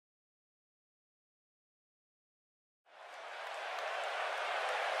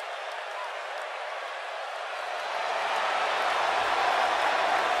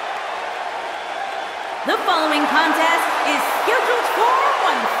The following contest is scheduled for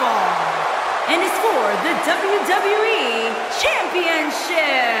one fall and is for the WWE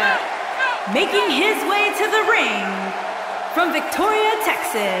Championship. Making his way to the ring from Victoria,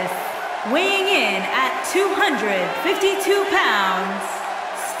 Texas, weighing in at 252 pounds,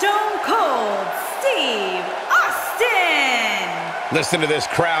 Stone Cold Steve Austin. Listen to this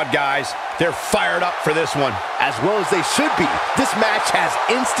crowd, guys. They're fired up for this one. As well as they should be. This match has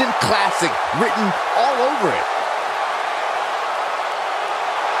instant classic written all over it.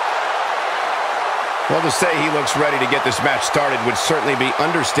 Well, to say he looks ready to get this match started would certainly be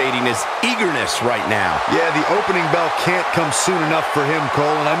understating his eagerness right now. Yeah, the opening bell can't come soon enough for him,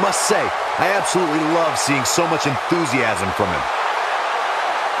 Cole, and I must say, I absolutely love seeing so much enthusiasm from him.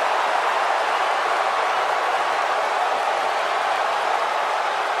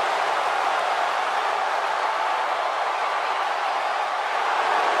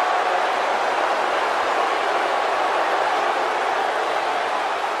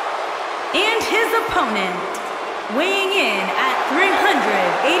 And his opponent, weighing in at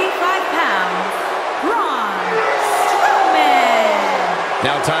 385 pounds, Braun Strowman.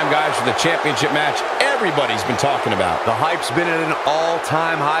 Now time, guys, for the championship match everybody's been talking about. The hype's been at an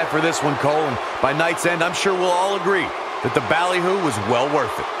all-time high for this one, Cole, and by night's end, I'm sure we'll all agree that the ballyhoo was well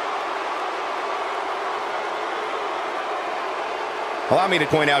worth it. Allow me to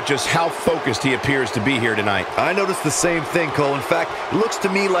point out just how focused he appears to be here tonight. I noticed the same thing, Cole. In fact, it looks to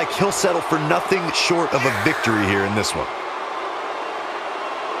me like he'll settle for nothing short of a victory here in this one.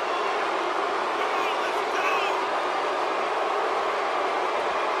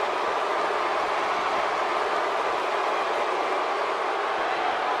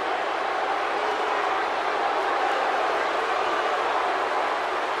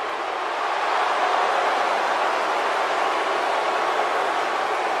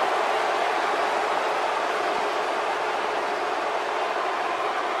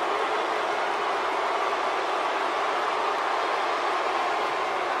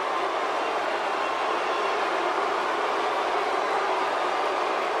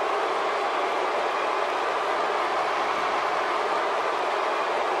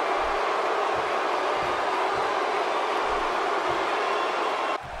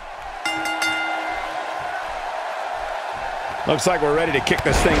 Looks like we're ready to kick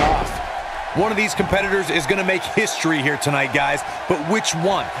this thing off. One of these competitors is going to make history here tonight, guys. But which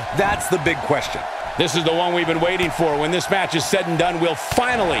one? That's the big question. This is the one we've been waiting for. When this match is said and done, we'll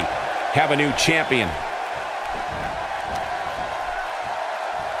finally have a new champion.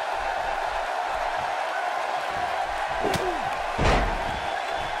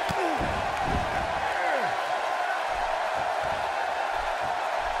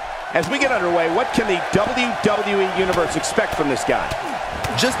 As we get underway, what can the WWE Universe expect from this guy?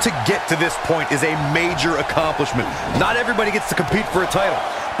 Just to get to this point is a major accomplishment. Not everybody gets to compete for a title,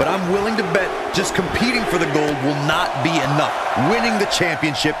 but I'm willing to bet just competing for the gold will not be enough. Winning the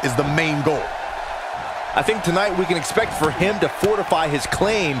championship is the main goal. I think tonight we can expect for him to fortify his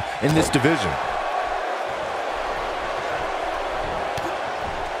claim in this division.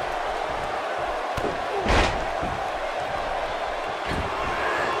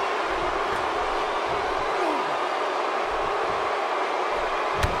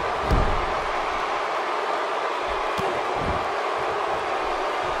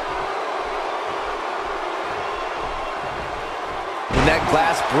 When that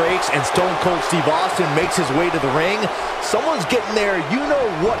glass breaks and Stone Cold Steve Austin makes his way to the ring, someone's getting there, you know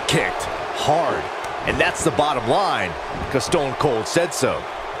what, kicked hard. And that's the bottom line, because Stone Cold said so.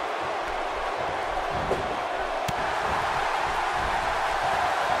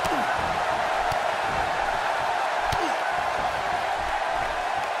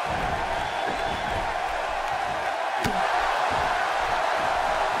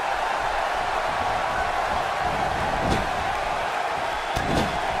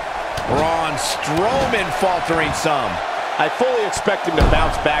 Braun Strowman faltering some. I fully expect him to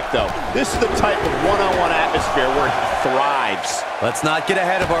bounce back, though. This is the type of one-on-one atmosphere where he thrives. Let's not get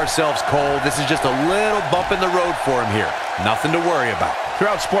ahead of ourselves, Cole. This is just a little bump in the road for him here. Nothing to worry about.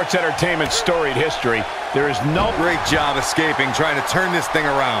 Throughout sports entertainment's storied history, there is no Great job escaping, trying to turn this thing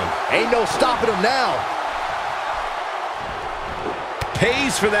around. Ain't no stopping him now.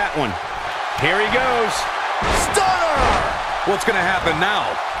 pays for that one. Here he goes. Stunner! What's going to happen now?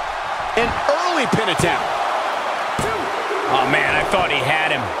 An early pin attempt. Oh, man, I thought he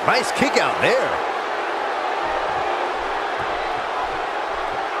had him. Nice kick out there.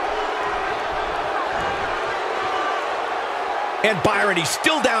 And Byron, he's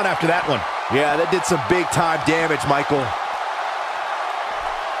still down after that one. Yeah, that did some big-time damage, Michael.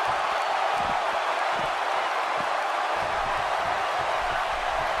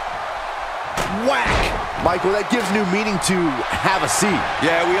 Whack! Michael, that gives new meaning to have a seat.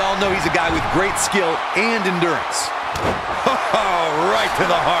 Yeah, we all know he's a guy with great skill and endurance. Right to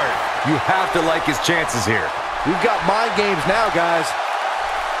the heart. You have to like his chances here. We've got mind games now, guys.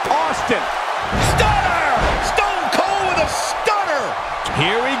 Austin. Stunner! Stone Cold with a stunner!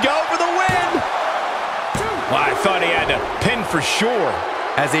 Here we go for the win! Well, I thought he had to pin for sure.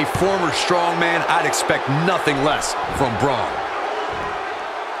 As a former strongman, I'd expect nothing less from Braun.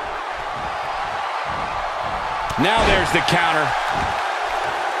 Now there's the counter.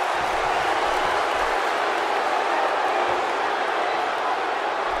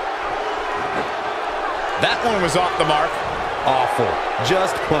 That one was off the mark. Awful.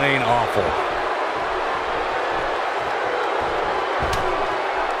 Just plain awful.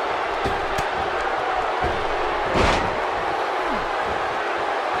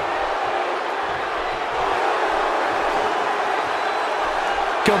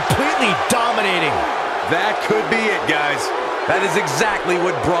 Completely dominating. That could be it, guys. That is exactly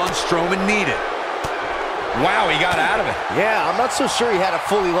what Braun Strowman needed. Wow, he got out of it. Yeah, I'm not so sure he had it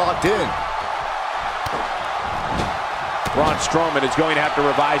fully locked in. Braun Strowman is going to have to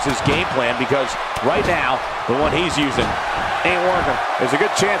revise his game plan because right now, the one he's using ain't working. There's a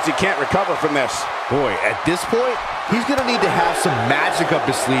good chance he can't recover from this. Boy, at this point, he's going to need to have some magic up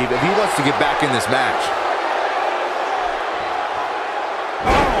his sleeve if he wants to get back in this match.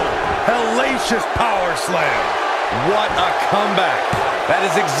 Hellacious power slam. What a comeback. That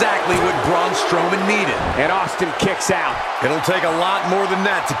is exactly what Braun Strowman needed. And Austin kicks out. It'll take a lot more than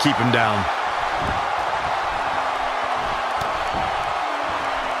that to keep him down.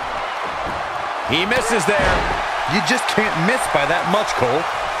 He misses there. You just can't miss by that much, Cole.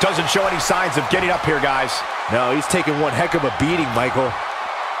 Doesn't show any signs of getting up here, guys. No, he's taking one heck of a beating, Michael.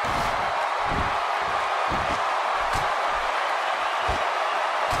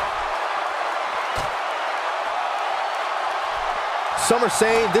 Some are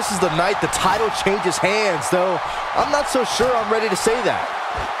saying this is the night the title changes hands, though I'm not so sure I'm ready to say that.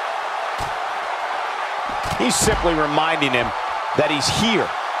 He's simply reminding him that he's here.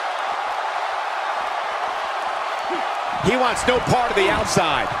 He wants no part of the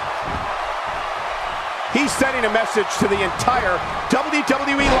outside. He's sending a message to the entire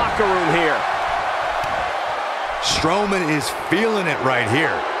WWE locker room here. Strowman is feeling it right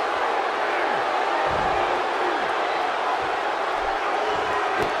here.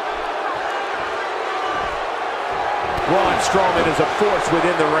 Braun Strowman is a force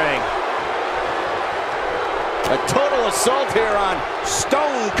within the ring. A total assault here on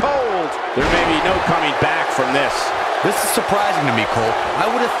Stone Cold. There may be no coming back from this. This is surprising to me, Cole. I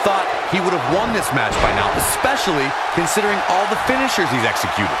would have thought he would have won this match by now, especially considering all the finishers he's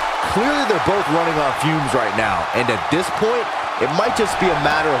executed. Clearly they're both running on fumes right now, and at this point, it might just be a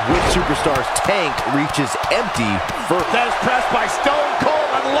matter of which superstar's tank reaches empty first. That is pressed by Stone Cold,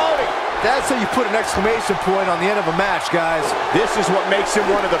 unloading. That's how you put an exclamation point on the end of a match, guys. This is what makes him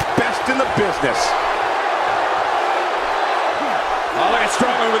one of the best in the business. Oh, look at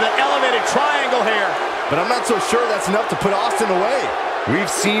Strowman with an elevated triangle here. But I'm not so sure that's enough to put Austin away. We've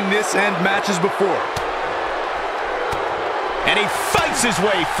seen this end matches before. And he fights his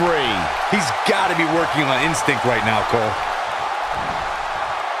way free. He's got to be working on instinct right now, Cole.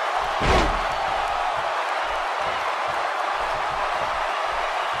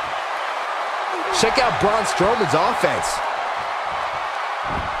 Check out Braun Strowman's offense.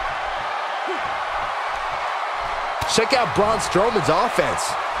 Check out Braun Strowman's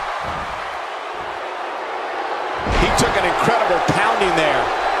offense. He took an incredible pounding there.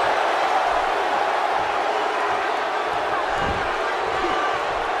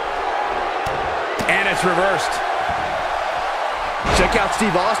 And it's reversed. Check out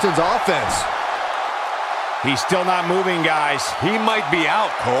Steve Austin's offense. He's still not moving, guys. He might be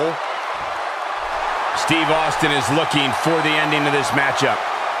out, Cole. Steve Austin is looking for the ending of this matchup.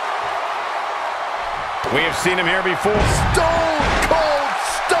 We have seen him here before. Stone Cold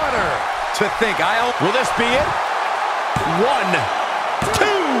Stunner. To think, will this be it? 1, 2.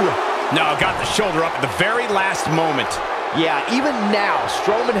 No, got the shoulder up at the very last moment. Yeah, even now,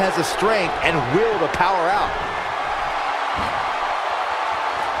 Strowman has the strength and will to power out.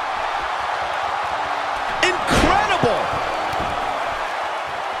 Incredible!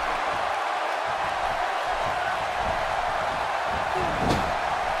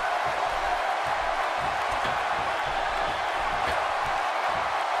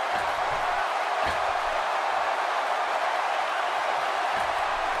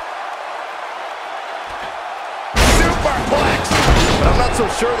 But I'm not so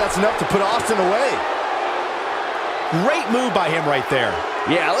sure that's enough to put Austin away. Great move by him right there.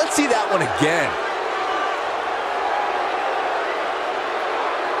 Yeah, let's see that one again.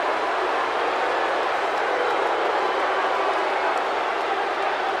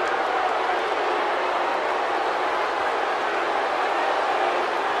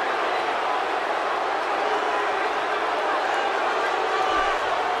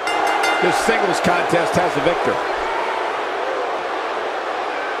 This singles contest has a victor.